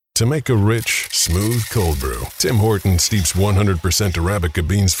To make a rich, smooth cold brew, Tim Hortons steeps 100% Arabica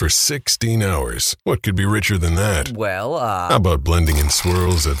beans for 16 hours. What could be richer than that? Well, How about blending in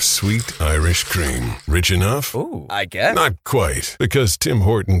swirls of sweet Irish cream? Rich enough? Ooh, I guess. Not quite, because Tim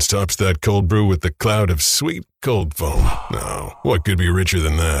Hortons tops that cold brew with the cloud of sweet cold foam. Now, what could be richer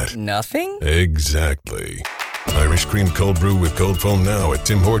than that? Nothing? Exactly. Irish cream cold brew with cold foam now at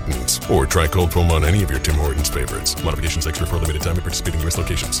Tim Hortons. Or try cold foam on any of your Tim Hortons favorites. Modifications extra for a limited time at participating U.S.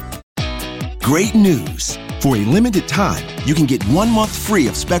 locations. Great news! For a limited time, you can get 1 month free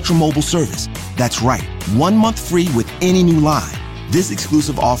of Spectrum Mobile service. That's right, 1 month free with any new line. This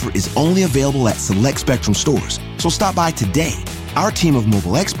exclusive offer is only available at select Spectrum stores, so stop by today. Our team of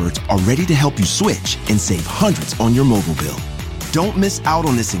mobile experts are ready to help you switch and save hundreds on your mobile bill. Don't miss out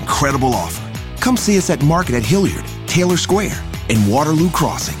on this incredible offer. Come see us at Market at Hilliard, Taylor Square, and Waterloo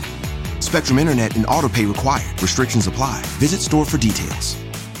Crossing. Spectrum Internet and autopay required. Restrictions apply. Visit store for details.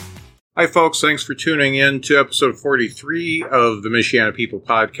 Hi, folks. Thanks for tuning in to episode 43 of the Michiana People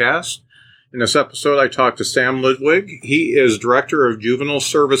Podcast. In this episode, I talked to Sam Ludwig. He is Director of Juvenile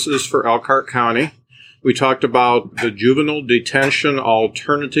Services for Elkhart County. We talked about the Juvenile Detention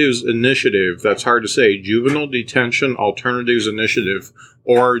Alternatives Initiative. That's hard to say. Juvenile Detention Alternatives Initiative,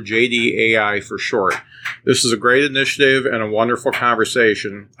 or JDAI for short. This is a great initiative and a wonderful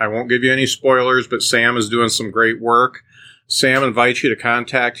conversation. I won't give you any spoilers, but Sam is doing some great work. Sam invites you to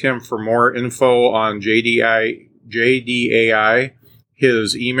contact him for more info on JDAI.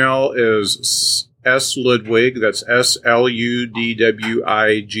 His email is sludwig, that's SLUDWIG,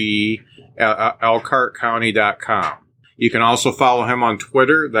 elkhartcounty.com. You can also follow him on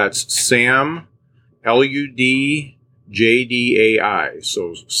Twitter. That's Sam, LUDJDAI.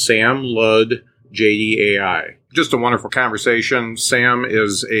 So Sam Lud, JDAI. Just a wonderful conversation. Sam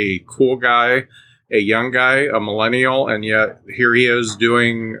is a cool guy, a young guy, a millennial, and yet here he is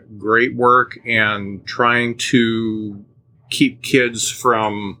doing great work and trying to keep kids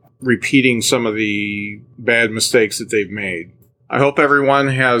from repeating some of the bad mistakes that they've made. I hope everyone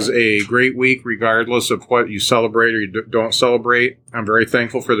has a great week regardless of what you celebrate or you don't celebrate. I'm very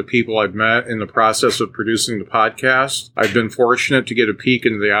thankful for the people I've met in the process of producing the podcast. I've been fortunate to get a peek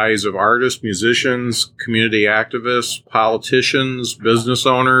into the eyes of artists, musicians, community activists, politicians, business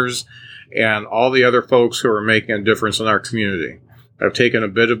owners, and all the other folks who are making a difference in our community. I've taken a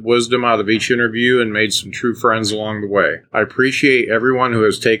bit of wisdom out of each interview and made some true friends along the way. I appreciate everyone who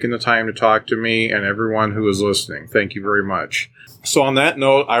has taken the time to talk to me and everyone who is listening. Thank you very much. So on that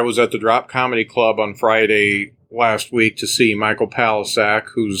note, I was at the Drop Comedy Club on Friday last week to see Michael Palisak,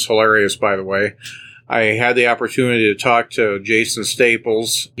 who's hilarious, by the way. I had the opportunity to talk to Jason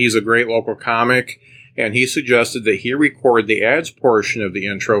Staples. He's a great local comic, and he suggested that he record the ads portion of the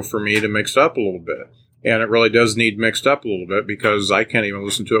intro for me to mix up a little bit. And it really does need mixed up a little bit because I can't even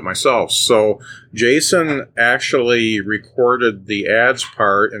listen to it myself. So Jason actually recorded the ads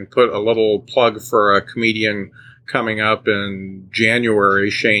part and put a little plug for a comedian coming up in January,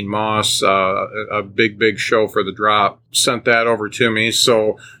 Shane Moss, a big show for the Drop, sent that over to me.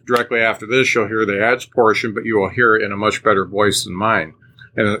 So directly after this, you'll hear the ads portion, but you will hear it in a much better voice than mine.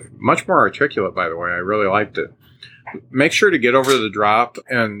 And much more articulate, by the way. I really liked it. Make sure to get over to the Drop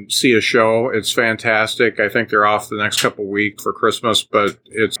and see a show. It's fantastic. I think they're off the next couple weeks for Christmas, but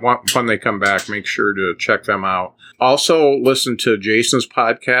it's when they come back. Make sure to check them out. Also, listen to Jason's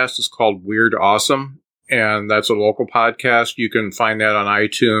podcast. It's called Weird Awesome, and that's a local podcast. You can find that on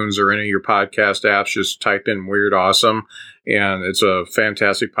iTunes or any of your podcast apps. Just type in Weird Awesome, and it's a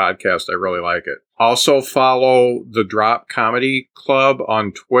fantastic podcast. I really like it. Also, follow the Drop Comedy Club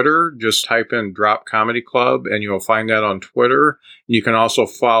on Twitter. Just type in Drop Comedy Club, and you'll find that on Twitter. And you can also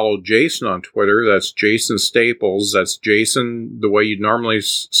follow Jason on Twitter. That's Jason Staples. That's Jason the way you'd normally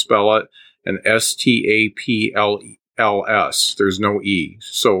spell it, and STAPLS. There's no E.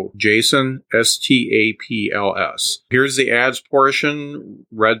 So Jason, STAPLS. Here's the ads portion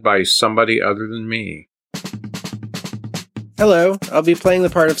read by somebody other than me. Hello, I'll be playing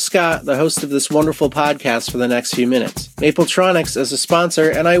the part of Scott, the host of this wonderful podcast for the next few minutes. Mapletronics is a sponsor,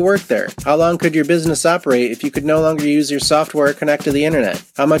 and I work there. How long could your business operate if you could no longer use your software or connect to the internet?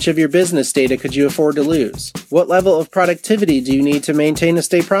 How much of your business data could you afford to lose? What level of productivity do you need to maintain to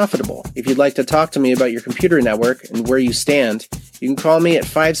stay profitable? If you'd like to talk to me about your computer network and where you stand, you can call me at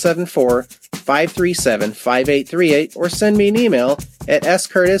 574-537-5838 or send me an email at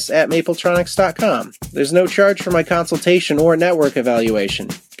scurtis@mapletronics.com. There's no charge for my consultation or network evaluation.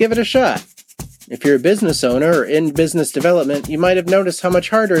 Give it a shot. If you're a business owner or in business development, you might have noticed how much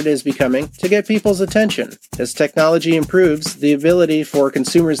harder it is becoming to get people's attention. As technology improves, the ability for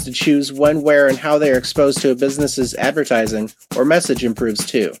consumers to choose when, where, and how they are exposed to a business's advertising or message improves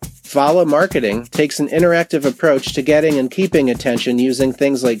too. Vala Marketing takes an interactive approach to getting and keeping attention using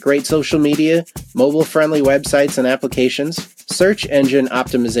things like great social media, mobile-friendly websites and applications, search engine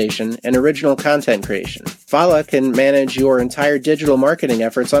optimization, and original content creation. Vala can manage your entire digital marketing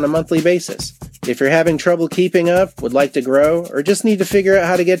efforts on a monthly basis. If you're having trouble keeping up, would like to grow, or just need to figure out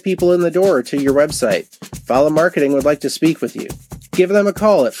how to get people in the door to your website, Vala Marketing would like to speak with you. Give them a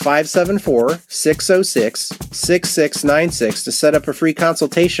call at 574-606-6696 to set up a free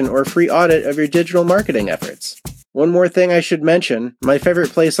consultation or a free audit of your digital marketing efforts. One more thing I should mention, my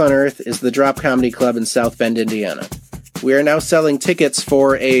favorite place on earth is the Drop Comedy Club in South Bend, Indiana. We are now selling tickets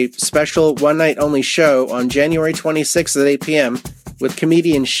for a special one-night-only show on January 26th at 8 p.m. with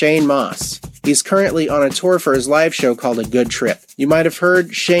comedian Shane Moss. He's currently on a tour for his live show called A Good Trip. You might have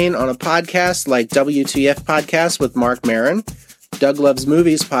heard Shane on a podcast like WTF Podcast with Mark Maron, Doug Loves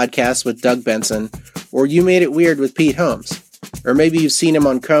Movies podcast with Doug Benson, or You Made It Weird with Pete Holmes. Or maybe you've seen him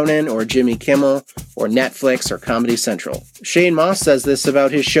on Conan or Jimmy Kimmel or Netflix or Comedy Central. Shane Moss says this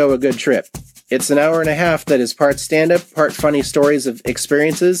about his show A Good Trip. It's an hour and a half that is part stand-up, part funny stories of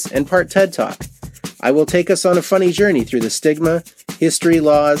experiences, and part TED Talk. I will take us on a funny journey through the stigma, history,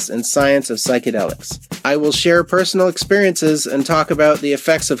 laws, and science of psychedelics. I will share personal experiences and talk about the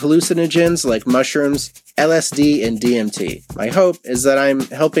effects of hallucinogens like mushrooms, LSD, and DMT. My hope is that I'm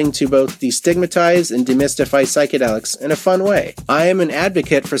helping to both destigmatize and demystify psychedelics in a fun way. I am an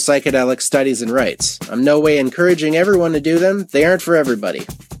advocate for psychedelic studies and rights. I'm no way encouraging everyone to do them. They aren't for everybody.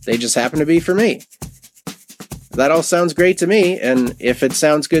 They just happen to be for me. That all sounds great to me, and if it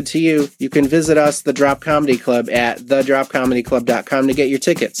sounds good to you, you can visit us, the Drop Comedy Club, at thedropcomedyclub.com to get your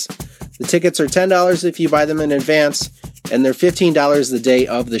tickets. The tickets are $10 if you buy them in advance, and they're $15 the day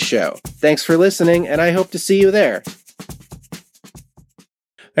of the show. Thanks for listening, and I hope to see you there.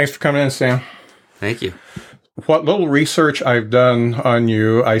 Thanks for coming in, Sam. Thank you. What little research I've done on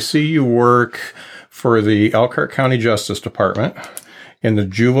you, I see you work for the Elkhart County Justice Department in the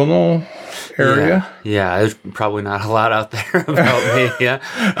juvenile area. Yeah, there's probably not a lot out there about me.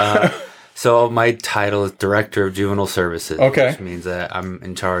 Yeah. So my title is Director of Juvenile Services, which means that I'm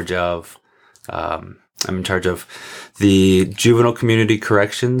in charge of the juvenile community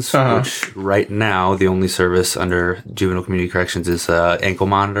corrections, which right now the only service under juvenile community corrections is ankle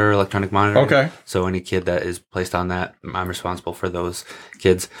monitor, electronic monitor. Okay. So any kid that is placed on that, I'm responsible for those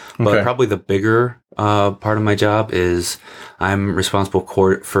kids. But probably the bigger part of my job is I'm responsible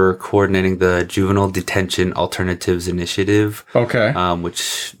for coordinating the Juvenile Detention Alternatives Initiative,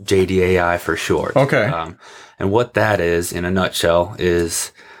 which JDAI for short. And what that is, in a nutshell,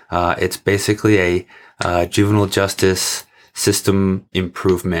 is it's basically a juvenile justice system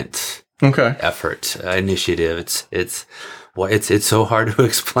improvement effort initiative. It's so hard to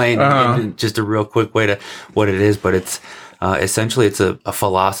explain in just a real quick way to what it is, but it's essentially it's a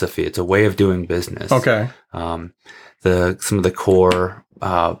philosophy. It's a way of doing business. Some of the core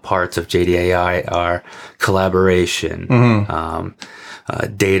parts of JDAI are collaboration,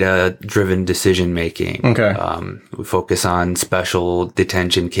 data-driven decision-making. We focus on special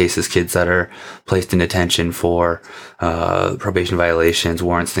detention cases, kids that are placed in detention for probation violations,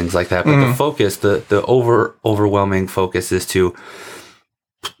 warrants, things like that. But the focus, the overwhelming focus is to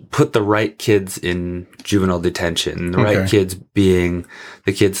put the right kids in juvenile detention. The right kids being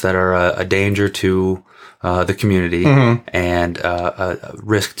the kids that are a danger to the community and a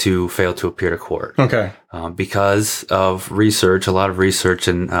risk to fail to appear to court. Because of research, a lot of research,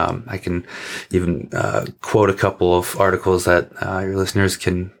 and I can even quote a couple of articles that your listeners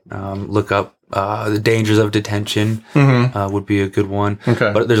can look up. The dangers of detention would be a good one.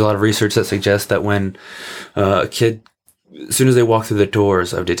 But there's a lot of research that suggests that when a kid, as soon as they walk through the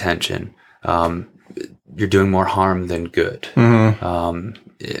doors of detention, you're doing more harm than good.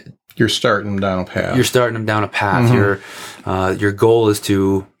 You're starting them down a path. Your goal is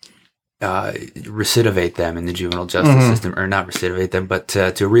to recidivate them in the juvenile justice system, or not recidivate them, but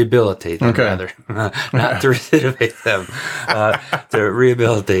to rehabilitate them, rather. Not to recidivate them, to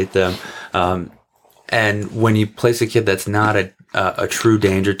rehabilitate them. And when you place a kid that's not a true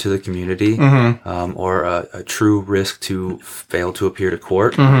danger to the community, or a true risk to fail to appear to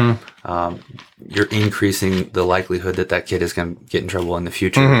court, you're increasing the likelihood that kid is going to get in trouble in the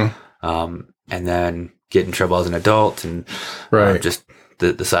future, and then get in trouble as an adult, and just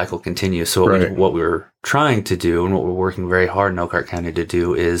the cycle continues. So what we're trying to do, and what we're working very hard in Elkhart County to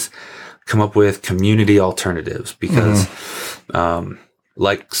do, is come up with community alternatives, because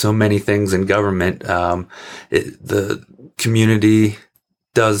like so many things in government, the community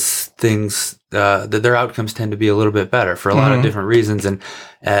does things that their outcomes tend to be a little bit better for a lot of different reasons. And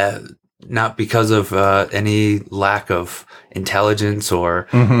not because of any lack of intelligence or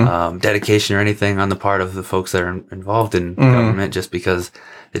dedication or anything on the part of the folks that are involved in government, just because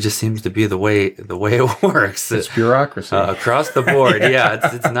it just seems to be the way it works. It's bureaucracy across the board.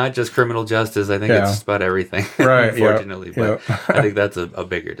 Yeah, it's not just criminal justice. I think it's just about everything. Right. Unfortunately, but I think that's a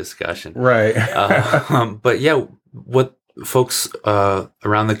bigger discussion. Right. But yeah, what folks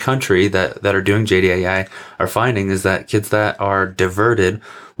around the country that are doing JDAI are finding is that kids that are diverted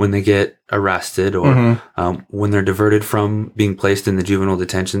when they get arrested or when they're diverted from being placed in the juvenile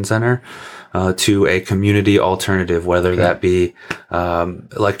detention center to a community alternative, whether that be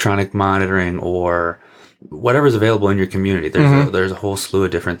electronic monitoring or whatever's available in your community. There's a whole slew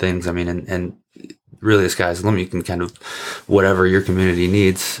of different things. I mean, and really the sky's the limit. You can kind of, whatever your community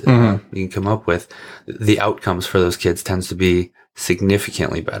needs, you can come up with. The outcomes for those kids tends to be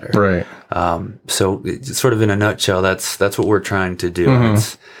significantly better. Right. So it's sort of in a nutshell, that's what we're trying to do.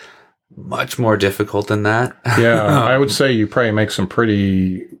 It's much more difficult than that. Yeah. I would say you probably make some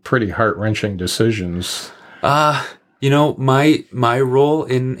pretty heart-wrenching decisions. You know, my role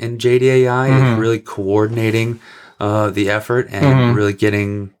in JDAI is really coordinating the effort and really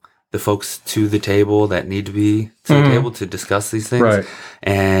getting the folks to the table that need to be to the table to discuss these things,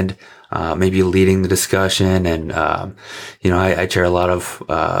 and maybe leading the discussion. And you know, I chair a lot of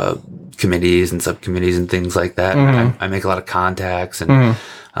committees and subcommittees and things like that. I make a lot of contacts, and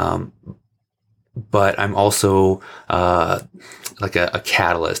but I'm also like a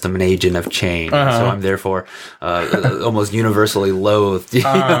catalyst. I'm an agent of change, so I'm therefore almost universally loathed. You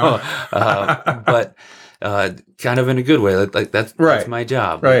know? But kind of in a good way. Like that's my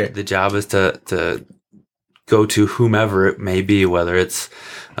job. Right. The job is to go to whomever it may be, whether it's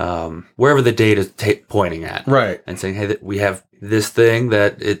wherever the data is pointing at, and saying, "Hey, we have this thing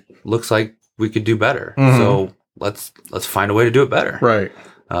that it looks like we could do better. So let's find a way to do it better." Right.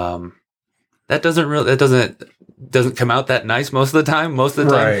 That doesn't come out that nice most of the time. Most of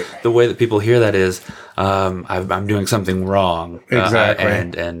the time, the way that people hear that is, I'm doing something wrong. Exactly.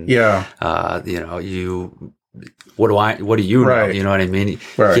 And you know, what do you know? You know what I mean? You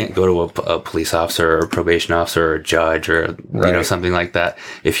can't go to a police officer or a probation officer or a judge or, you know, something like that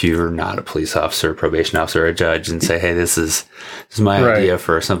if you're not a police officer, probation officer, or a judge, and say, hey, this is my idea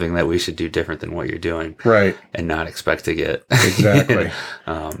for something that we should do different than what you're doing. Right. And not expect to get. Exactly.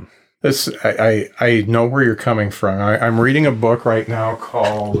 I know where you're coming from. I'm reading a book right now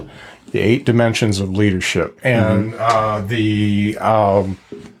called The 8 Dimensions of Leadership. And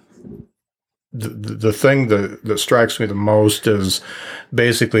the thing that strikes me the most is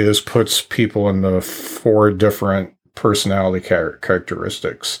basically this puts people in the 4 different personality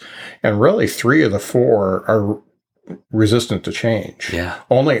characteristics. And really 3 of the 4 are resistant to change. Yeah.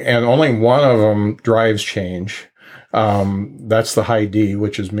 Only one of them drives change. That's the high D,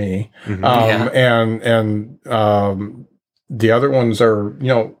 which is me. And the other ones are, you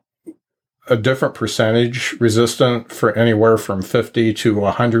know, a different percentage resistant, for anywhere from 50 to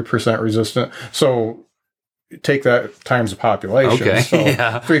 100% resistant. So take that times the population. Okay. So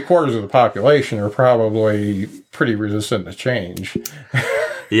 3/4 of the population are probably pretty resistant to change.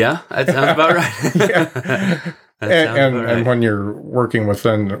 Yeah, that sounds about right. And when you're working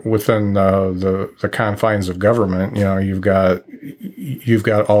within the confines of government, you know, you've got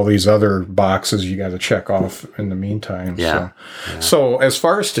all these other boxes you got to check off in the meantime. So as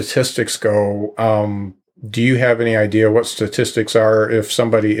far as statistics go, do you have any idea what statistics are if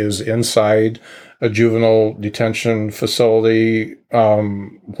somebody is inside a juvenile detention facility?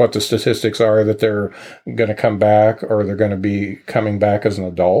 What the statistics are that they're going to come back, or they're going to be coming back as an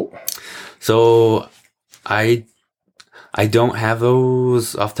adult? So I don't have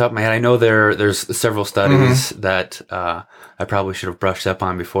those off the top of my head. I know there's several studies that I probably should have brushed up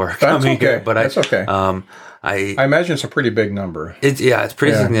on before coming here. But that's okay. I imagine it's a pretty big number. It's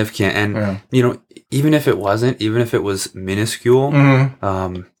pretty significant. And, you know, even if it was minuscule,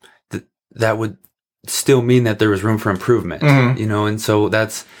 that would still mean that there was room for improvement, you know? And so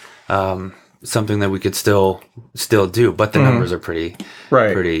that's something that we could still do, but the numbers are pretty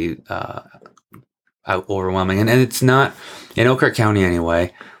overwhelming. And it's not, in Elkhart County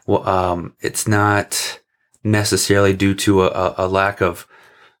anyway, it's not necessarily due to a lack of,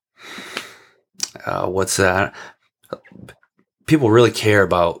 what's that? People really care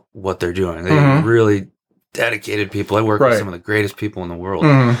about what they're doing. They're really dedicated people. I work with some of the greatest people in the world.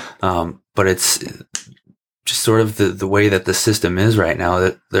 But it's just sort of the way that the system is right now,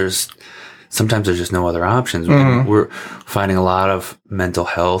 that sometimes there's just no other options. We're finding a lot of mental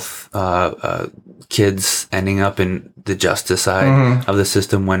health kids ending up in the justice side of the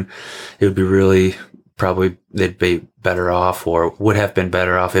system, when it would be really probably they'd be better off, or would have been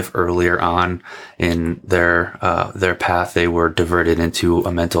better off, if earlier on in their path they were diverted into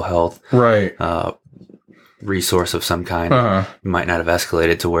a mental health resource of some kind. Might not have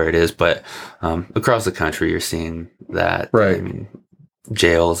escalated to where it is, but across the country you're seeing that. I mean,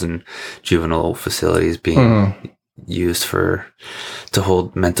 jails and juvenile facilities being used to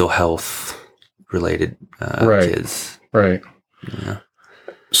hold mental health related kids. Yeah.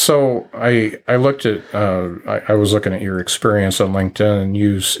 So I looked at I was looking at your experience on LinkedIn, and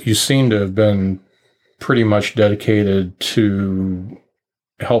you seem to have been pretty much dedicated to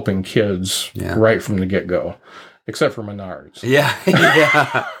helping kids right from the get-go, except for Menards. Yeah.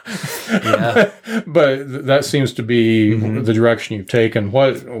 But that seems to be the direction you've taken.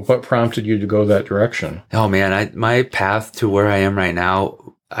 What prompted you to go that direction? Oh man, my path to where I am right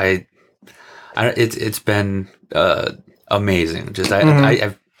now, it's been amazing. Just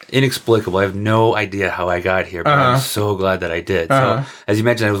I've inexplicable. I have no idea how I got here, but I'm so glad that I did. So, as you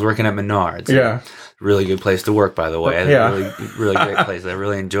mentioned, I was working at Menards. Yeah. Really good place to work, by the way. Really great place. I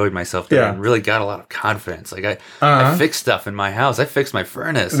really enjoyed myself there and really got a lot of confidence. Like I fixed stuff in my house. I fixed my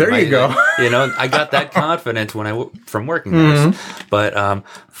furnace. There you go. I got that confidence from working there. But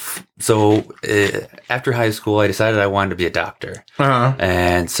so after high school, I decided I wanted to be a doctor.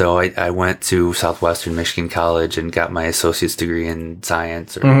 And so I went to Southwestern Michigan College and got my associate's degree in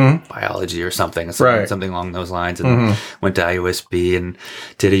science or biology or something along those lines. And went to IUSB and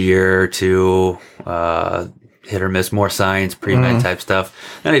did a year or two, hit or miss, more science, pre-med type stuff.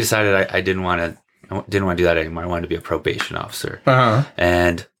 Then I decided I didn't want to do that anymore. I wanted to be a probation officer.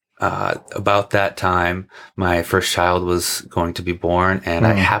 And about that time, my first child was going to be born, and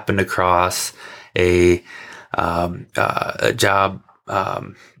I happened across a job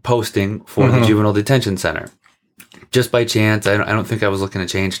posting for the Juvenile Detention Center. Just by chance, I don't think I was looking to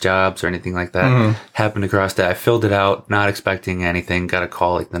change jobs or anything like that. Happened across that. I filled it out, not expecting anything. Got a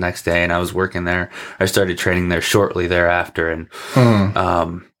call like the next day, and I was working there. I started training there shortly thereafter, and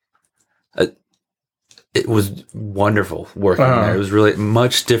it was wonderful working there. It was really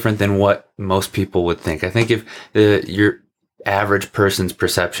much different than what most people would think. I think if your average person's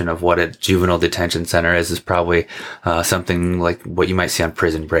perception of what a juvenile detention center is probably something like what you might see on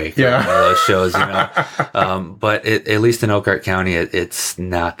Prison Break. Those shows, but at least in Elkhart County, it's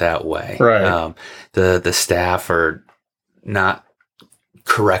not that way. The staff are not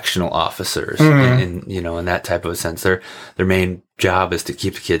correctional officers in that type of a sense. Their main job is to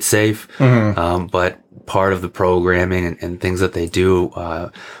keep the kids safe, but part of the programming and things that they do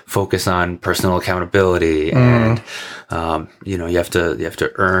focus on personal accountability, and you have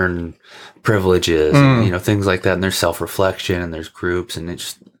to earn privileges, and, things like that. And there's self-reflection, and there's groups, and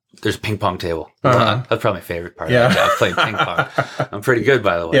there's a ping pong table. That's probably my favorite part of the job, playing ping pong. I'm pretty good,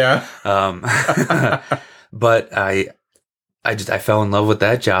 by the way. But I fell in love with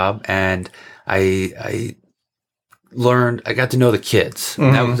that job, and I got to know the kids.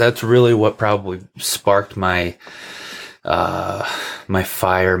 That's really what probably sparked my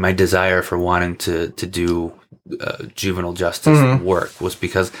fire, my desire for wanting to do juvenile justice work, was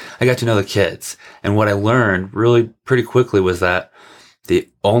because I got to know the kids. And what I learned really pretty quickly was that the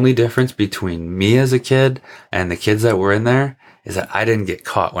only difference between me as a kid and the kids that were in there is that I didn't get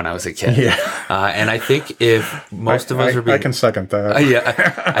caught when I was a kid. And I think if most of us were being... I can second that.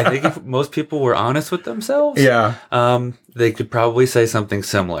 I think if most people were honest with themselves, they could probably say something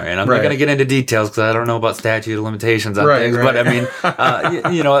similar. And I'm not going to get into details because I don't know about statute of limitations on things. But I mean,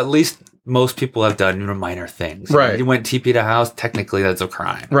 at least most people have done minor things. You went TP to house, technically that's a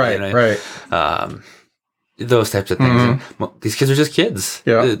crime. Those types of things. And these kids are just kids.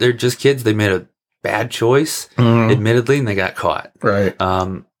 They're just kids. They made a bad choice, admittedly, and they got caught.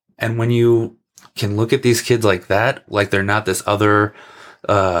 And when you can look at these kids like that, like they're not this other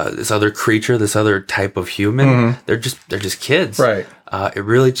creature, this other type of human, they're just kids. It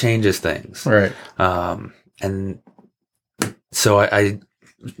really changes things. And so I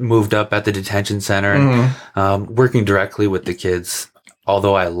moved up at the detention center, and working directly with the kids.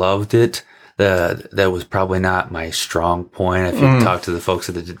 Although I loved it, that was probably not my strong point. If you talk to the folks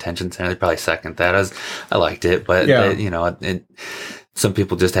at the detention center, they'd probably second that. I liked it, but some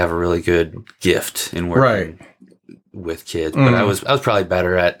people just have a really good gift in working with kids. But I was probably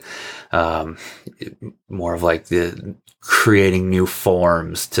better at more of like the creating new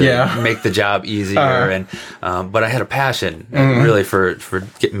forms to make the job easier. And but I had a passion really for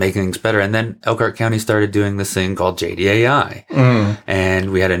making things better. And then Elkhart County started doing this thing called JDAI,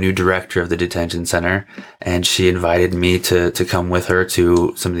 and we had a new director of the detention center, and she invited me to come with her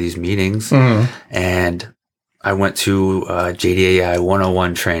to some of these meetings. And I went to JDAI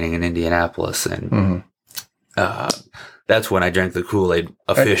 101 training in Indianapolis, and that's when I drank the Kool-Aid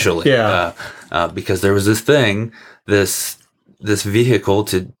officially. Because there was this thing, this vehicle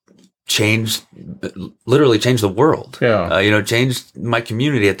to literally change the world. Change my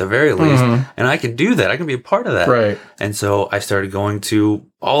community at the very least. And I can do that. I can be a part of that. Right. And so I started going to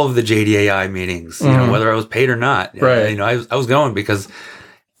all of the JDAI meetings, whether I was paid or not. Right. I was going because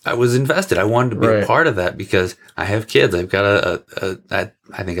I was invested. I wanted to be a part of that because I have kids. I've got I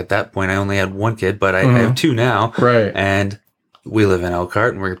think at that point I only had one kid, but I have two now. Right. And we live in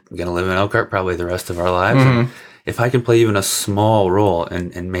Elkhart, and we're going to live in Elkhart probably the rest of our lives. And if I can play even a small role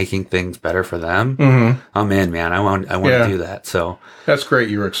in making things better for them, I'm in, man. I want to do that. So that's great.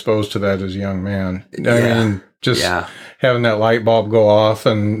 You were exposed to that as a young man. I mean, just having that light bulb go off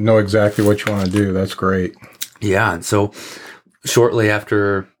and know exactly what you want to do. That's great. Yeah. And so shortly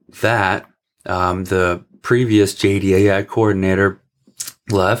after that, the previous JDAI coordinator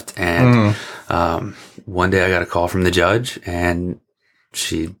left, and one day I got a call from the judge, and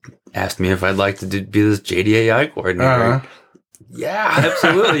she asked me if I'd like to be this JDAI coordinator. Yeah,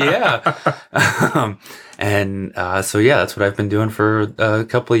 absolutely. Yeah. So that's what I've been doing for a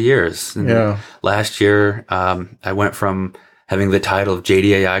couple of years. And last year, I went from having the title of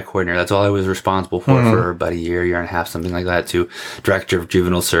JDAI coordinator. That's all I was responsible for about a year and a half, something like that, to Director of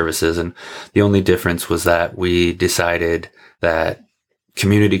Juvenile Services. And the only difference was that we decided that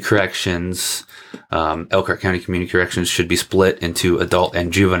community corrections, Elkhart County Community Corrections, should be split into adult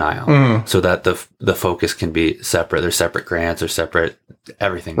and juvenile, so that the focus can be separate. There's separate grants or separate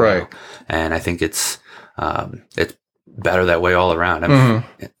everything. Right. Now. And I think it's better that way all around.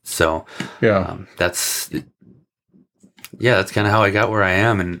 That's kind of how I got where I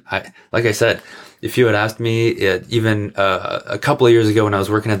am. And like I said, if you had asked me even a couple of years ago when I was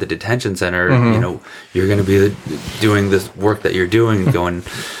working at the detention center, you're going to be doing this work that you're doing, going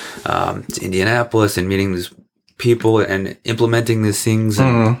to Indianapolis and meeting these people and implementing these things,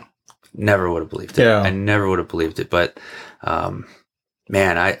 and never would have believed it. I never would have believed it. But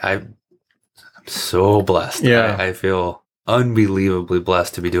man, I'm so blessed. I feel unbelievably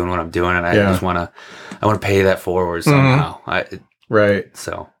blessed to be doing what I'm doing, and I just want to pay that forward somehow. Right.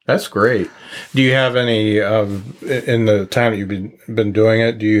 So that's great. Do you have any in the time that you've been doing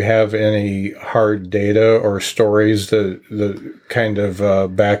it? Do you have any hard data or stories that kind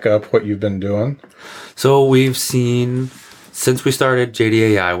of back up what you've been doing? So we've seen, since we started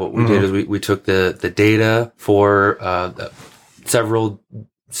JDAI, what we did is we took the data for several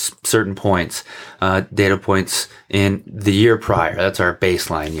certain points, data points in the year prior. That's our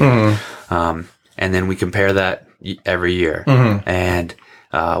baseline year. And then we compare that every year. And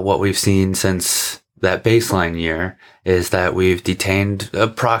what we've seen since that baseline year is that we've detained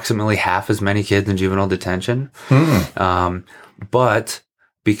approximately half as many kids in juvenile detention. But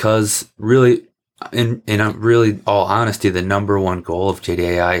because really, in really all honesty, the number one goal of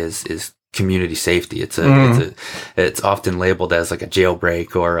JDAI is community safety. It's often labeled as like a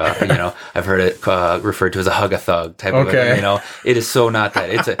jailbreak, or I've heard it referred to as a hug a thug type of it. It is so not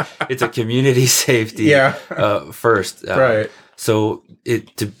that. It's a community safety first. Right. So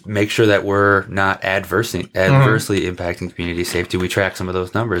to make sure that we're not adversely impacting community safety, we track some of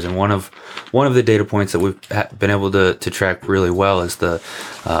those numbers. And one of the data points that we've been able to track really well is the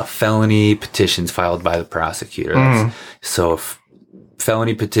felony petitions filed by the prosecutor. So if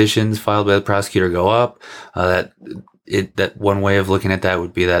felony petitions filed by the prosecutor go up, that one way of looking at that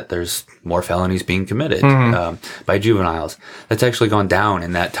would be that there's more felonies being committed by juveniles. That's actually gone down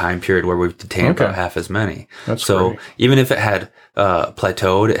in that time period where we've detained about half as many. That's so great. Even if it had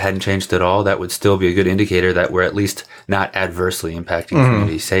plateaued, it hadn't changed at all, that would still be a good indicator that we're at least not adversely impacting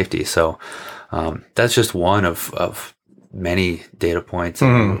community safety. So that's just one of many data points.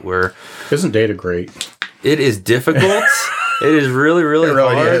 Isn't data great? It is difficult. It is really, really hard.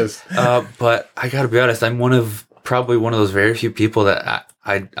 It really is. But I got to be honest, I'm probably one of those very few people that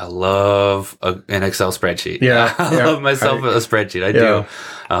I love an Excel spreadsheet. I love myself a spreadsheet. I do.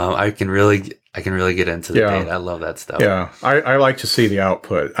 I can really get into the data. I love that stuff. Yeah, I like to see the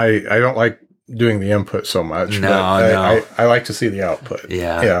output. I don't like doing the input so much. No. I like to see the output.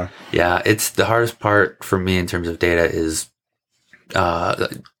 Yeah. It's the hardest part for me in terms of data is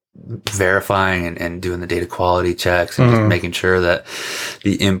verifying and doing the data quality checks and just making sure that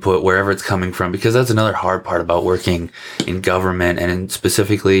the input, wherever it's coming from, because that's another hard part about working in government and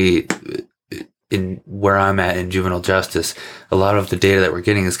specifically in where I'm at in juvenile justice. A lot of the data that we're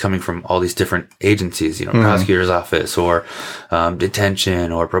getting is coming from all these different agencies, prosecutor's office or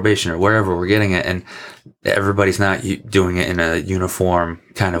detention or probation or wherever we're getting it. And everybody's not doing it in a uniform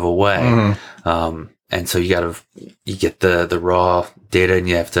kind of a way. And so you get the raw data, and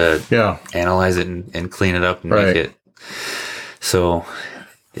you have to analyze it and clean it up and make it. So,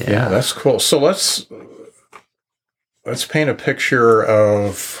 yeah, that's cool. So let's paint a picture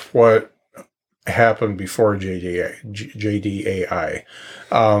of what happened before JDAI.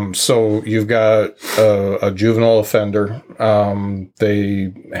 So you've got a juvenile offender.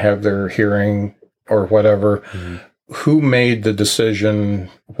 They have their hearing or whatever. Mm-hmm. Who made the decision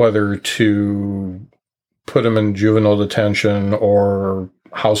whether to put them in juvenile detention or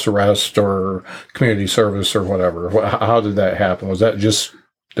house arrest or community service or whatever? How did that happen? Was that just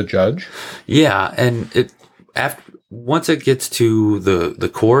the judge? Yeah, and once it gets to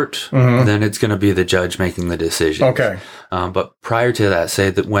the court, mm-hmm. then it's going to be the judge making the decision. Okay. But prior to that, say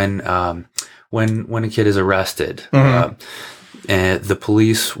that when a kid is arrested, mm-hmm. And the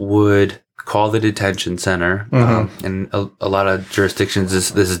police would call the detention center, mm-hmm. and a lot of jurisdictions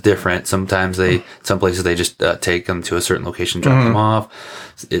this is different. Some places they just take them to a certain location, drop mm-hmm. them off.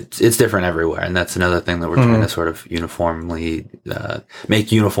 It's different everywhere, and that's another thing that we're mm-hmm. trying to sort of uniformly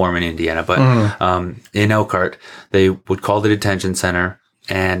make uniform in Indiana. But mm-hmm. In Elkhart, they would call the detention center,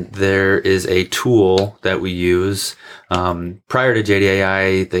 and there is a tool that we use. Prior to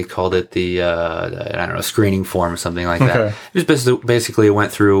JDAI, they called it the screening form or something like that. Okay. It was basically it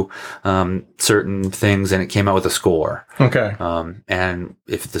went through certain things, and it came out with a score. Okay. And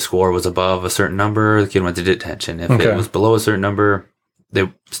if the score was above a certain number, the kid went to detention. If okay. it was below a certain number, they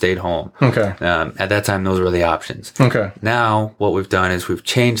stayed home. Okay. At that time, those were the options. Okay. Now, what we've done is we've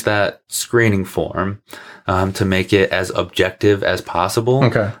changed that screening form to make it as objective as possible.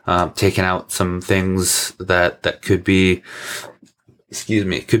 Okay. Taking out some things that could be,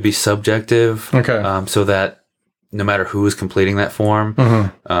 subjective. Okay. So that no matter who is completing that form,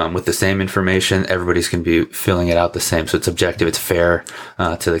 mm-hmm. With the same information, everybody's going to be filling it out the same. So it's objective, it's fair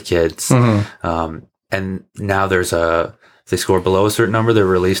to the kids. Mm-hmm. And now if they score below a certain number, they're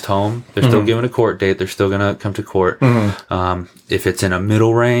released home. They're still mm-hmm. given a court date. They're still going to come to court. Mm-hmm. If it's in a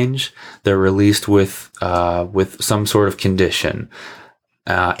middle range, they're released with some sort of condition.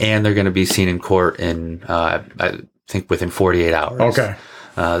 And they're going to be seen in court in, I think within 48 hours. Okay.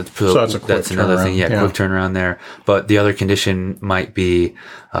 So that's another thing. Yeah, yeah, quick turnaround there. But the other condition might be,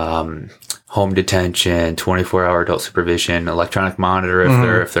 home detention, 24-hour adult supervision, electronic monitor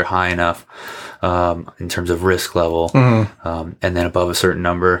mm-hmm. if they're high enough. In terms of risk level, mm-hmm. And then above a certain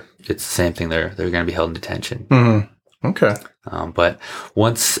number, it's the same thing. They're going to be held in detention. Mm-hmm. Okay. But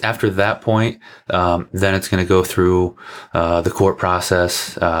once after that point, then it's going to go through the court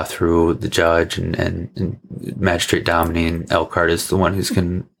process, through the judge and Magistrate Domini, and Elkhart is the one who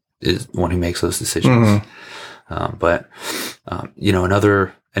makes those decisions. Mm-hmm.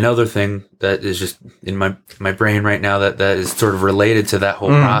 Another thing that is just in my brain right now that is sort of related to that whole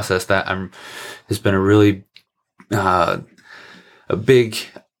mm-hmm. process that has been a really a big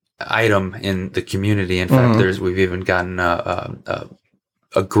item in the community. In fact, mm-hmm. we've even gotten a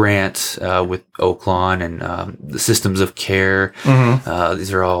grant with Oaklawn and the systems of care.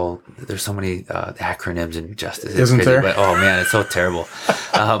 Mm-hmm. There's so many acronyms in justice. Isn't crazy, there? But, oh man, it's so terrible.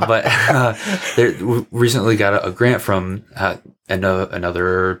 We recently got a grant from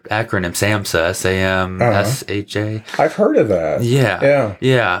another acronym, SAMHSA, SAMSHA. I've heard of that. Yeah.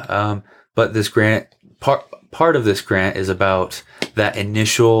 But this grant, part of this grant is about that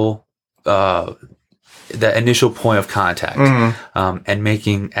initial point of contact, mm-hmm.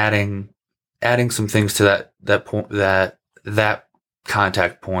 And adding some things to that point, that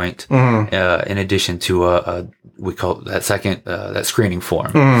contact point, mm-hmm. In addition to we call that second, that screening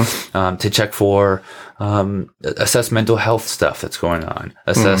form, mm-hmm. To check for, assess mental health stuff that's going on,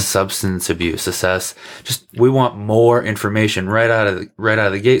 assess mm-hmm. substance abuse, we want more information right out of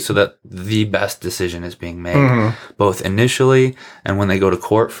the gate so that the best decision is being made, mm-hmm. both initially and when they go to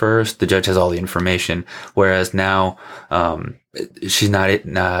court first. The judge has all the information, whereas now, she's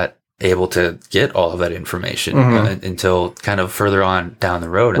not able to get all of that information mm-hmm. until kind of further on down the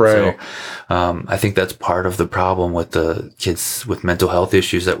road. And right. so, I think that's part of the problem with the kids with mental health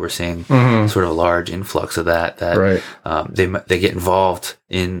issues that we're seeing, mm-hmm. sort of a large influx of that right. They get involved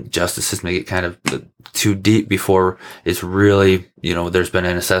in justice system. They get kind of too deep before it's really, there's been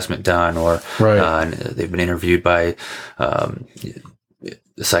an assessment done or, right. And they've been interviewed by, a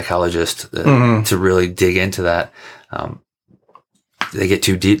psychologist mm-hmm. to really dig into that. They get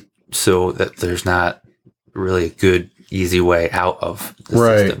too deep, so that there's not really a good, easy way out of the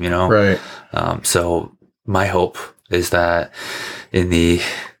right. system, Right. So my hope is that in the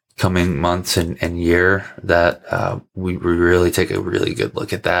coming months and year that we really take a really good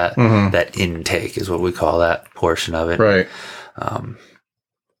look at that. Mm-hmm. That intake is what we call that portion of it. Right.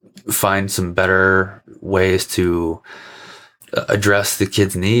 find some better ways to address the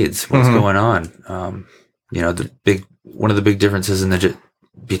kids' needs. What's going on? One of the big differences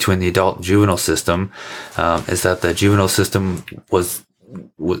between the adult and juvenile system is that the juvenile system was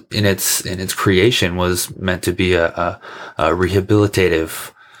in its creation was meant to be a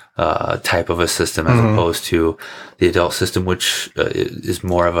rehabilitative type of a system, as opposed to the adult system, which is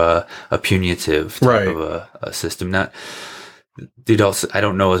more of a punitive type of a system. Not the adults. I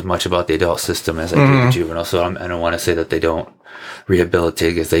don't know as much about the adult system as I do the juvenile, so I don't want to say that they don't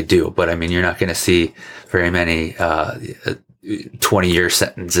rehabilitate, because they do. But I mean, you're not going to see very many 20-year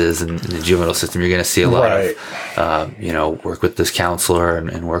sentences in the juvenile system. You're going to see a lot of, work with this counselor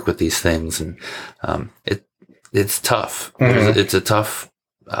and work with these things. And it's tough. It's a tough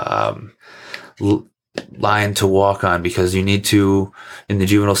line to walk on, because you need to, in the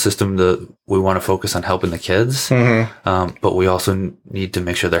juvenile system, we want to focus on helping the kids, but we also need to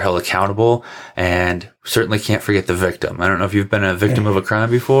make sure they're held accountable, and certainly can't forget the victim. I don't know if you've been a victim of a crime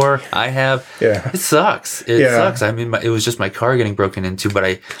before. I have. Yeah. It sucks. It sucks. I mean, it was just my car getting broken into, but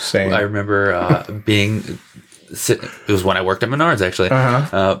I remember it was when I worked at Menards, actually.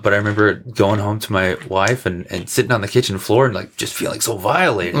 But I remember going home to my wife and sitting on the kitchen floor and like just feeling so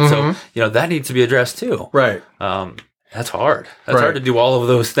violated. So, that needs to be addressed too. Right. That's hard. That's hard to do all of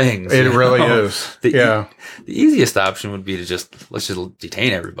those things. It really is. The easiest option would be to let's just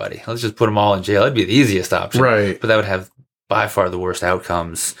detain everybody. Let's just put them all in jail. That'd be the easiest option. Right. But that would have by far the worst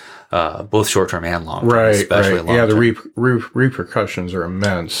outcomes, both short-term and long-term, especially long-term. Yeah, the repercussions are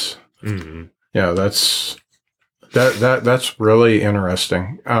immense. Yeah, that's really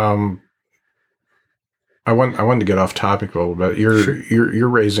interesting. I wanted to get off topic a little bit. You're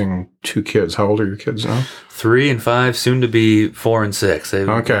raising 2 kids. How old are your kids now? 3 and 5, soon to be 4 and 6.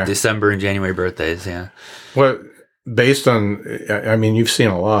 Okay. December and January birthdays. Yeah. What, based on, I mean, you've seen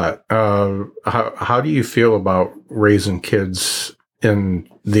a lot. How do you feel about raising kids in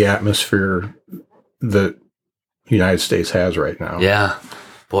the atmosphere that the United States has right now? Yeah.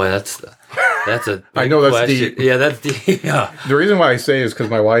 Boy, that's a I know that's question. Deep. Yeah, that's deep. Yeah. The reason why I say is because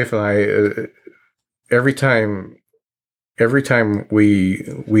my wife and I, every time we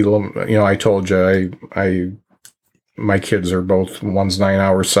I told you my kids are both, one's 9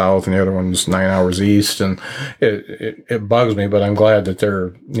 hours south and the other one's 9 hours east, and it bugs me, but I'm glad that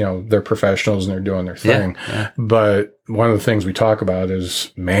they're professionals and they're doing their thing. Yeah. But one of the things we talk about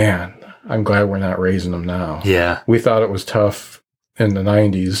is, man, I'm glad we're not raising them now. Yeah. We thought it was tough in the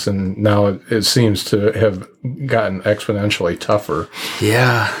 90s, and now it seems to have gotten exponentially tougher.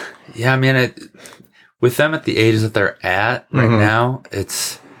 Yeah. Yeah. I mean, with them at the ages that they're at right now,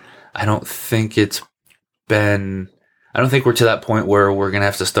 I don't think we're to that point where we're going to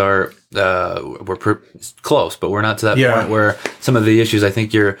have to start, we're close, but we're not to that point where some of the issues I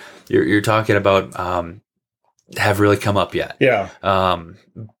think you're talking about, have really come up yet. Yeah.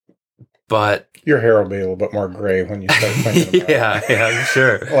 But your hair will be a little bit more gray when you start thinking about it. Yeah,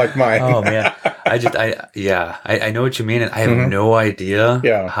 sure. Like mine. Oh man. I know what you mean, and I have no idea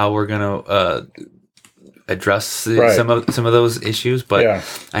how we're going to, address some of those issues, but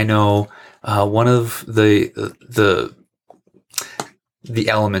I know one of the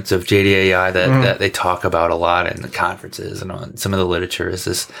elements of JDAI that they talk about a lot in the conferences and on some of the literature is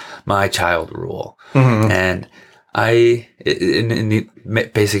this my child rule. And in the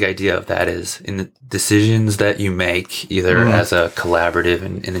basic idea of that is, in the decisions that you make, either as a collaborative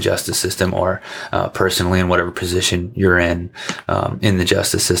in the justice system or personally in whatever position you're in the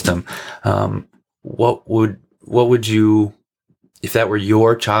justice system, what would you, if that were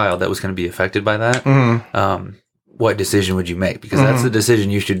your child that was going to be affected by that, what decision would you make? Because that's the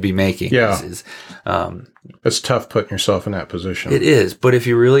decision you should be making. Yeah. It's tough putting yourself in that position. It is. But if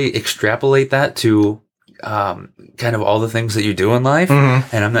you really extrapolate that to kind of all the things that you do in life,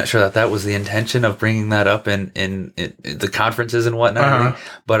 and I'm not sure that was the intention of bringing that up in the conferences and whatnot,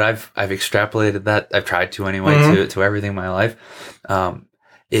 but I've extrapolated that. I've tried to anyway to everything in my life.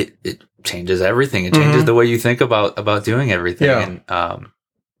 It changes everything. It changes the way you think about doing everything. Yeah. And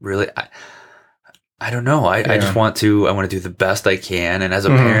really, I don't know. I just want to do the best I can. And as a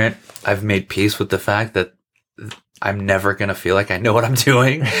parent, I've made peace with the fact that I'm never going to feel like I know what I'm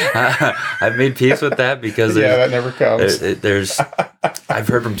doing. I've made peace with that, because that never comes. I've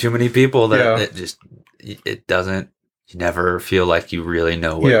heard from too many people that it doesn't, you never feel like you really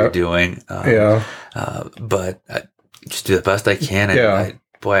know what you're doing. But I just do the best I can. And I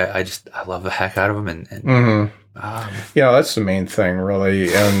love the heck out of them. And that's the main thing,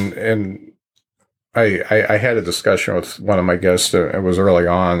 really. And I had a discussion with one of my guests. It was early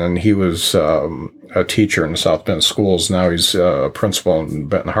on, and he was a teacher in the South Bend schools. Now he's a principal in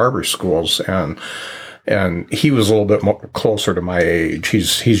Benton Harbor schools, and he was a little bit more closer to my age.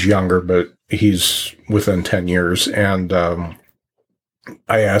 He's younger, but he's within 10 years. And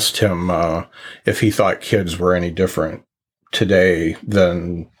I asked him if he thought kids were any different today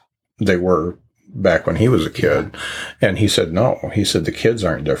than they were back when he was a kid. And he said, no. He said, the kids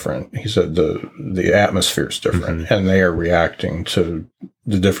aren't different. He said, the atmosphere's different, and they are reacting to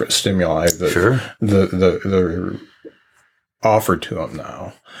the different stimuli that they're offered to them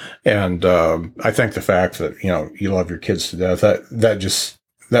now. And I think the fact that, you love your kids to death,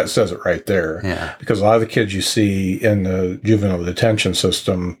 that says it right there. Yeah. Because a lot of the kids you see in the juvenile detention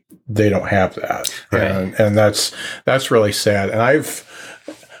system, they don't have that. Right. And that's really sad. And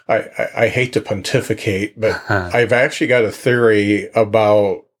I hate to pontificate, but I've actually got a theory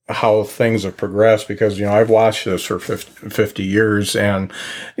about how things have progressed, because, I've watched this for 50 years, and,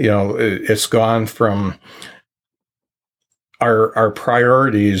 it's gone from our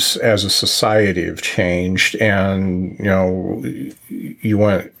priorities as a society have changed, and,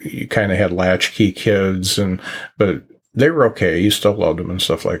 you kind of had latchkey kids, but they were okay. You still loved them and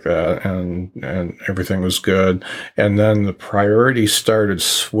stuff like that. And everything was good. And then the priorities started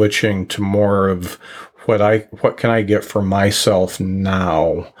switching to more of what can I get for myself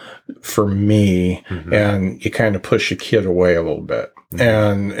now, for me? Mm-hmm. And you kind of push a kid away a little bit,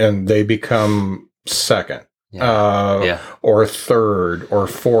 mm-hmm. and they become second. Or third or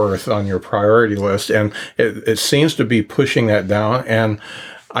fourth on your priority list. And it seems to be pushing that down. And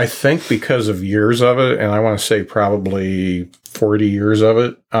I think because of years of it, and I want to say probably 40 years of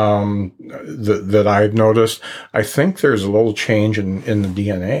it, that I've noticed, I think there's a little change in the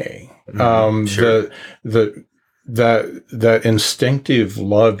DNA. Sure. That instinctive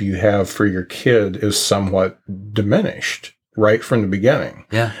love you have for your kid is somewhat diminished right from the beginning.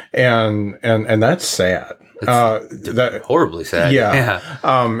 Yeah. And that's sad. That horribly sad. Yeah.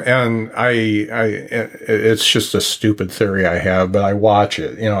 And it's just a stupid theory I have, but I watch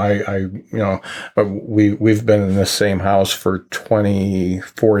it. But we've been in this same house for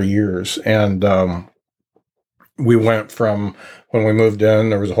 24 years, and we went from when we moved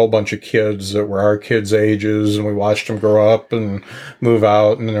in, there was a whole bunch of kids that were our kids' ages, and we watched them grow up and move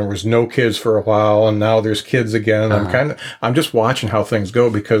out, and then there was no kids for a while, and now there's kids again. Uh-huh. I'm just watching how things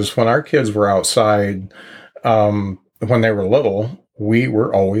go, because when our kids were outside, when they were little, we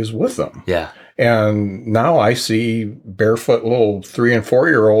were always with them. Yeah. And now I see barefoot little 3 and 4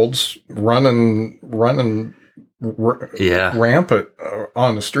 year olds running rampant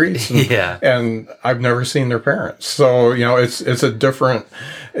on the streets. And, and I've never seen their parents. So, it's a different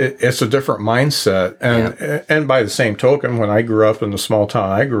mindset. And by the same token, when I grew up in the small town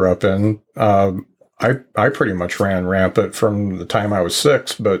I grew up in, I pretty much ran rampant from the time I was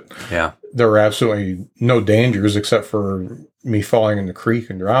 6, but there were absolutely no dangers except for me falling in the creek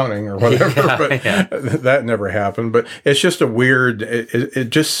and drowning or whatever. That never happened. But it's just a weird. It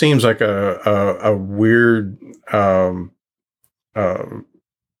just seems like a weird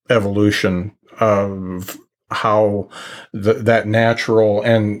evolution of how that natural,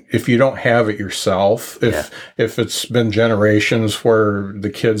 and if you don't have it yourself, if it's been generations where the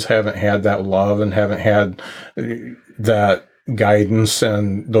kids haven't had that love and haven't had that guidance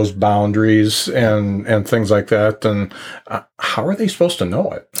and those boundaries and things like that, then how are they supposed to know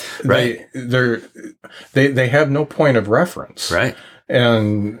it? Right. They have no point of reference. Right.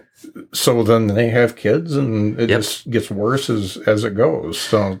 And so then they have kids, and it just gets worse as it goes.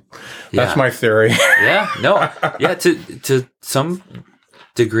 So that's my theory. To some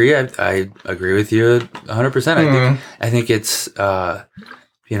degree, I agree with you 100%. I think it's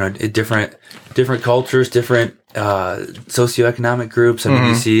different cultures, different socioeconomic groups. I mean,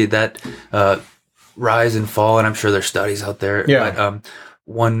 you see that rise and fall, and I'm sure there's studies out there. Yeah.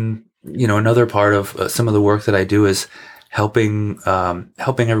 But another part of some of the work that I do is helping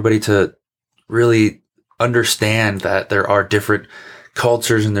everybody to really understand that there are different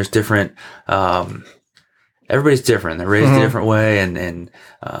cultures, and there's different, everybody's different. They're raised a different way, and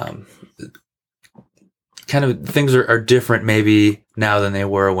kind of things are different maybe now than they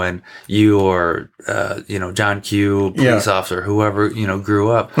were when you or, John Q, police officer, whoever,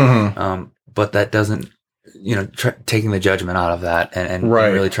 grew up. But that doesn't, taking the judgment out of that and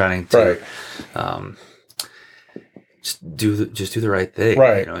really trying to, just do the right thing,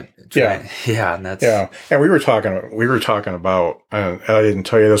 right? And that's And we were talking about. I didn't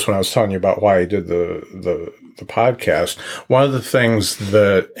tell you this when I was telling you about why I did the podcast. One of the things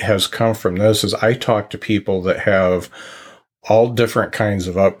that has come from this is I talk to people that have all different kinds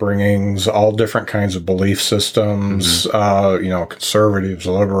of upbringings, all different kinds of belief systems, conservatives,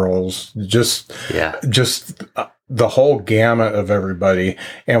 liberals, just the whole gamut of everybody.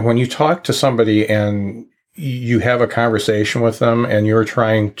 And when you talk to somebody and you have a conversation with them and you're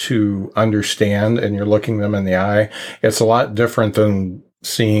trying to understand and you're looking them in the eye, it's a lot different than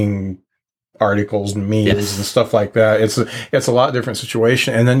seeing articles and memes and stuff like that. It's a lot different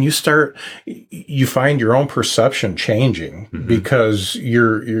situation. And then you find your own perception changing because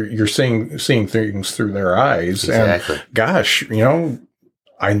you're seeing things through their eyes. Exactly. And gosh,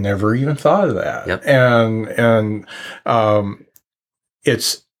 I never even thought of that. Yep. And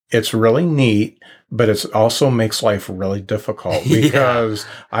it's really neat, but it also makes life really difficult because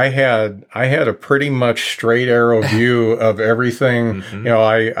I had a pretty much straight arrow view of everything.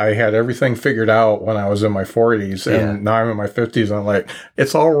 I had everything figured out when I was in my 40s, and now I'm in my 50s. And I'm like,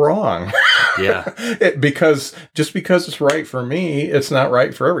 it's all wrong. Because it's right for me, it's not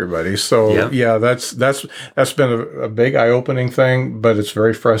right for everybody. So that's been a big eye-opening thing, but it's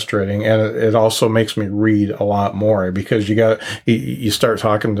very frustrating, and it also makes me read a lot more because you start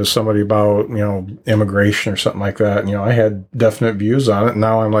talking to somebody about immigration or something like that, and I had definite views on it, and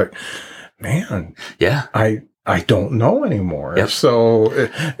now I'm like, man, I don't know anymore. So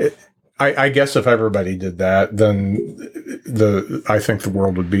I guess if everybody did that, then I think the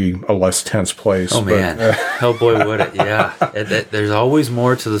world would be a less tense place. Oh man, oh boy, would it? Yeah, there's always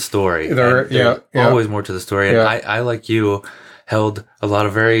more to the story. Always more to the story. And I like you held a lot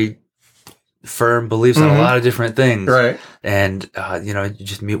of very firm beliefs on a lot of different things. Right. And you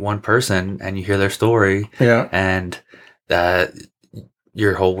just meet one person and you hear their story. Yeah. And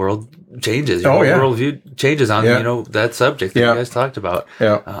your whole world changes. Your whole worldview changes on that subject that you guys talked about.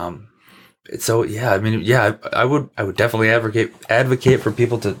 Yeah. So I would definitely advocate for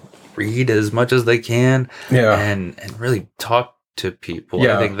people to read as much as they can. Yeah. And really talk to people.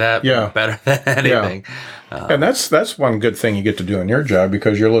 Yeah. I think that better than anything. Yeah. And that's one good thing you get to do in your job,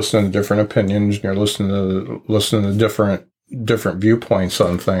 because you're listening to different opinions and you're listening to different viewpoints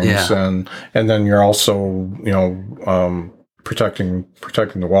on things. Yeah. And then you're also, protecting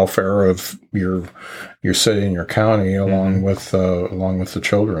the welfare of your city and your county along with the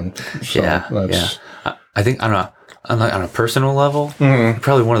children. So I think on a personal level,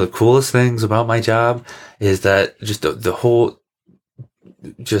 probably one of the coolest things about my job is that just the whole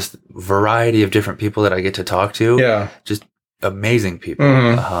just variety of different people that I get to talk to. Yeah. Just amazing people.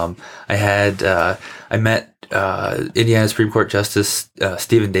 I met Indiana Supreme Court Justice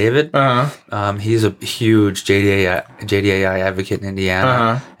Stephen David. He's a huge JDAI advocate in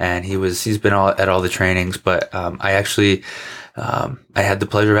Indiana, and he's been at all the trainings. But I actually I had the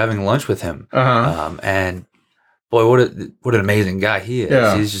pleasure of having lunch with him, and boy, what an amazing guy he is.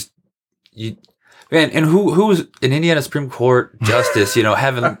 Yeah. He's just Man, and who's an Indiana Supreme Court justice,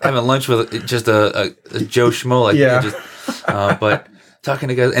 having lunch with just a Joe Schmo like but talking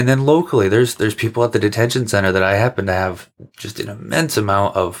to guys, and then locally there's people at the detention center that I happen to have just an immense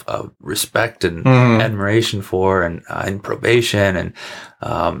amount of respect and admiration for, and in probation, and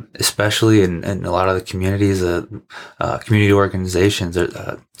especially in a lot of the communities, community organizations,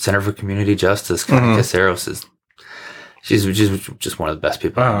 Center for Community Justice, Connie Caceros is. She's just one of the best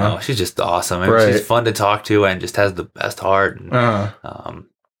people I know. She's just awesome. She's fun to talk to and just has the best heart. And,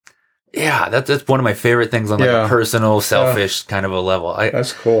 that's one of my favorite things on a personal, selfish kind of a level.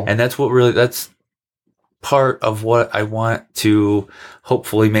 That's cool. And that's part of what I want to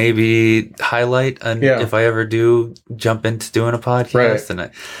hopefully maybe highlight if I ever do jump into doing a podcast. Right. And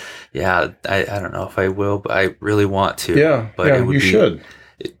I don't know if I will, but I really want to. Yeah, but it would should.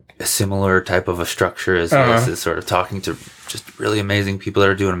 A similar type of a structure as this, sort of talking to just really amazing people that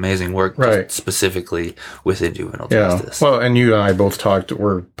are doing amazing work, specifically within juvenile justice. Well, and you and I both talked.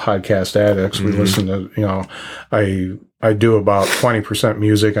 We're podcast addicts. We listen to I do about 20%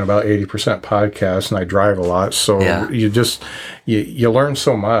 music and about 80% podcasts, and I drive a lot. So you learn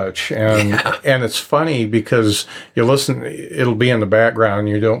so much, and it's funny because you listen, it'll be in the background, and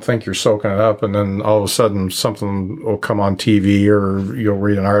you don't think you're soaking it up, and then all of a sudden something will come on TV, or you'll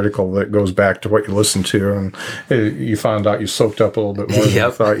read an article that goes back to what you listened to, and you found out you soaked up a little bit more than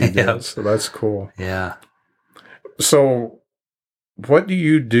you thought you did. So that's cool. Yeah. So what do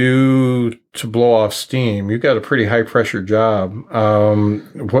you do to blow off steam? You've got a pretty high pressure job.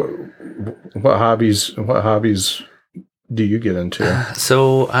 What hobbies do you get into?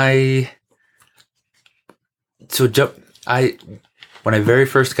 when I very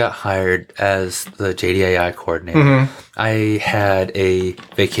first got hired as the JDAI coordinator, I had a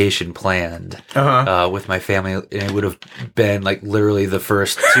vacation planned with my family, and it would have been like literally the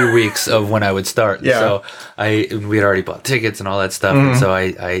first 2 weeks of when I would start. Yeah. So we had already bought tickets and all that stuff, and so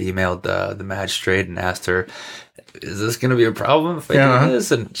I emailed the magistrate and asked her, "Is this going to be a problem if I do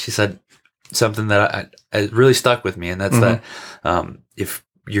this?" And she said something that it really stuck with me, and that's that if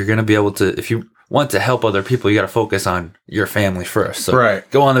you're going to be able to, if you want to help other people, you got to focus on your family first. So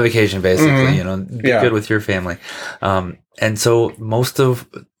go on the vacation, basically, be good with your family. And so most of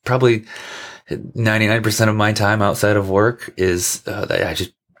probably 99% of my time outside of work is that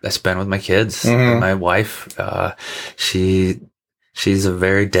I spend with my kids. And my wife, she's a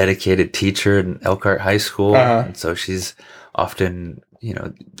very dedicated teacher in Elkhart High School. And so she's often,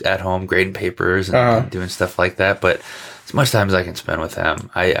 at home grading papers and doing stuff like that. But as much time as I can spend with them,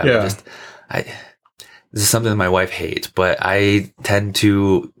 this is something that my wife hates, but I tend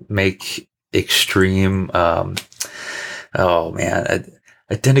to make extreme, I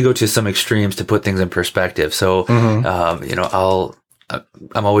tend to go to some extremes to put things in perspective. So, I'm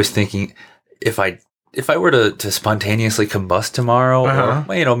always thinking if I were to spontaneously combust tomorrow, or,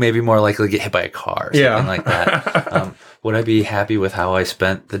 maybe more likely to get hit by a car or something like that, would I be happy with how I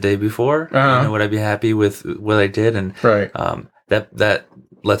spent the day before? Would I be happy with what I did? And that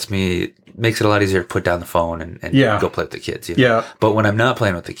makes it a lot easier to put down the phone and go play with the kids. But when I'm not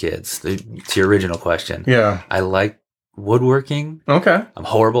playing with the kids, to your original question, I like woodworking. Okay. I'm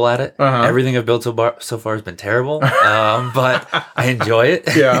horrible at it. Everything I've built so far has been terrible. But I enjoy it.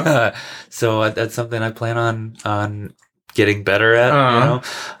 So that's something I plan on getting better at,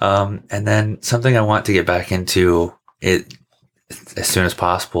 and then something I want to get back into it as soon as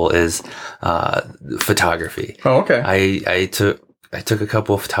possible is photography. I took a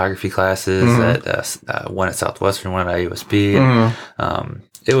couple of photography classes at one at Southwestern, one at IUSB.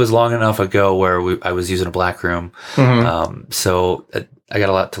 It was long enough ago where I was using a black room. So I got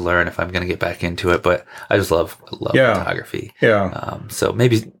a lot to learn if I'm going to get back into it, but I just love photography. So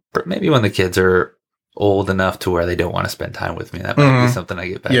maybe when the kids are old enough to where they don't want to spend time with me, that might be something I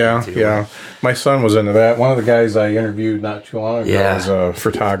get back into. My son was into that. One of the guys I interviewed not too long ago was a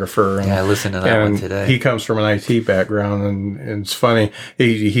photographer. And, I listened to that one today. He comes from an IT background, and it's funny.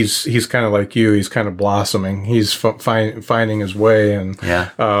 He's kind of like you. He's kind of blossoming. He's finding his way, and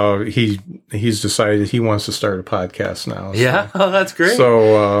he's decided he wants to start a podcast now. So, that's great.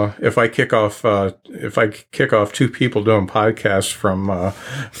 So if I kick off two people doing podcasts from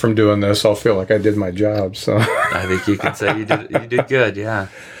doing this, I'll feel like I did my job. So I think you can say you did good. Yeah.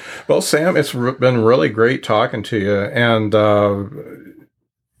 Well, Sam, it's been really great talking to you. And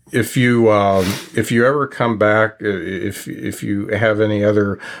if you ever come back, if you have any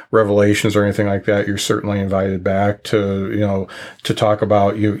other revelations or anything like that, you're certainly invited back to talk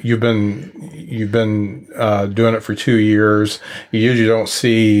about you've been doing it for 2 years. You usually don't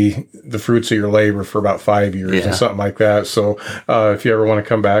see the fruits of your labor for about 5 years and something like that. So if you ever want to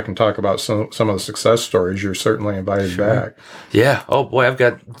come back and talk about some of the success stories, you're certainly invited back. Yeah. Oh boy, I've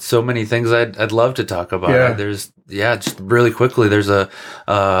got so many things I'd love to talk about. Just really quickly, there's a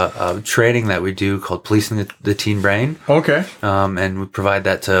training that we do called Policing the Teen Brain. Okay. And we provide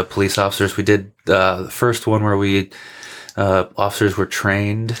that to police officers. We did the first one where officers were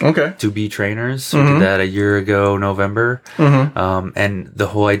trained to be trainers. We did that a year ago, November. And the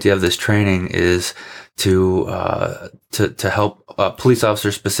whole idea of this training is to help police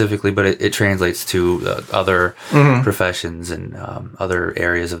officers specifically, but it translates to other professions and other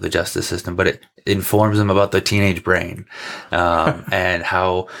areas of the justice system. But it informs them about the teenage brain and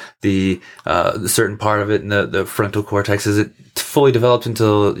how the certain part of it in the frontal cortex isn't fully developed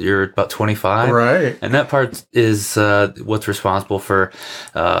until you're about 25. Right. And that part is what's responsible for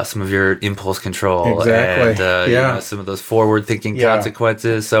some of your impulse control. Exactly. And some of those forward-thinking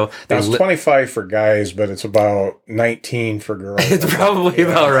consequences. So that's 25 for guys, but it's about 19 for girls. It's probably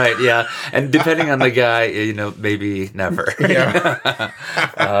about right, yeah. And depending on the guy, maybe never.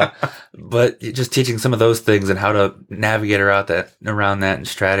 But just teaching some of those things and how to navigate around that and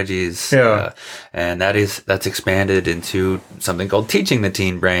strategies. And that's expanded into something called Teaching the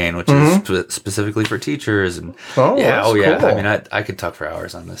Teen Brain, which is specifically for teachers. And cool. I mean, I could talk for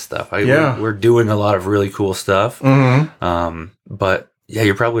hours on this stuff. We're doing a lot of really cool stuff. But yeah,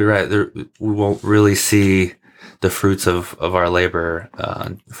 you're probably right. We won't really see the fruits of our labor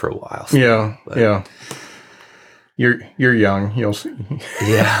for a while. You're young. You'll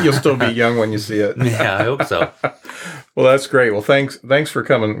still be young when you see it. Yeah, I hope so. Well, that's great. Well, thanks for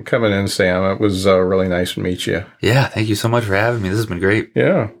coming in, Sam. It was really nice to meet you. Yeah, thank you so much for having me. This has been great.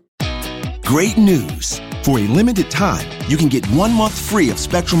 Yeah. Great news. For a limited time, you can get 1 month free of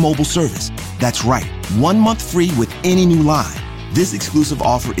Spectrum Mobile service. That's right, 1 month free with any new line. This exclusive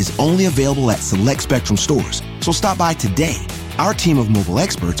offer is only available at select Spectrum stores, so stop by today. Our team of mobile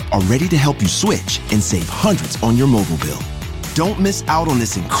experts are ready to help you switch and save hundreds on your mobile bill. Don't miss out on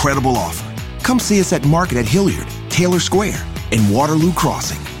this incredible offer. Come see us at Market at Hilliard, Taylor Square, and Waterloo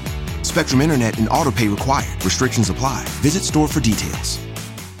Crossing. Spectrum Internet and autopay required. Restrictions apply. Visit store for details.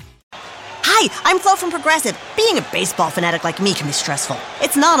 Hi, I'm Flo from Progressive. Being a baseball fanatic like me can be stressful.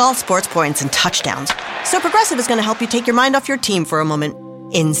 It's not all sports points and touchdowns. So Progressive is going to help you take your mind off your team for a moment.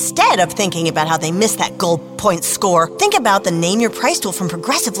 Instead of thinking about how they missed that goal point score, think about the Name Your Price tool from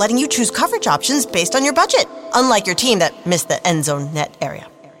Progressive, letting you choose coverage options based on your budget, unlike your team that missed the end zone net area.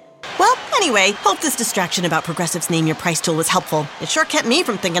 Well, anyway, hope this distraction about Progressive's Name Your Price tool was helpful. It sure kept me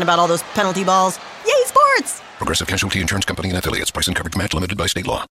from thinking about all those penalty balls. Yay, sports! Progressive Casualty Insurance Company and Affiliates. Price and coverage match limited by state law.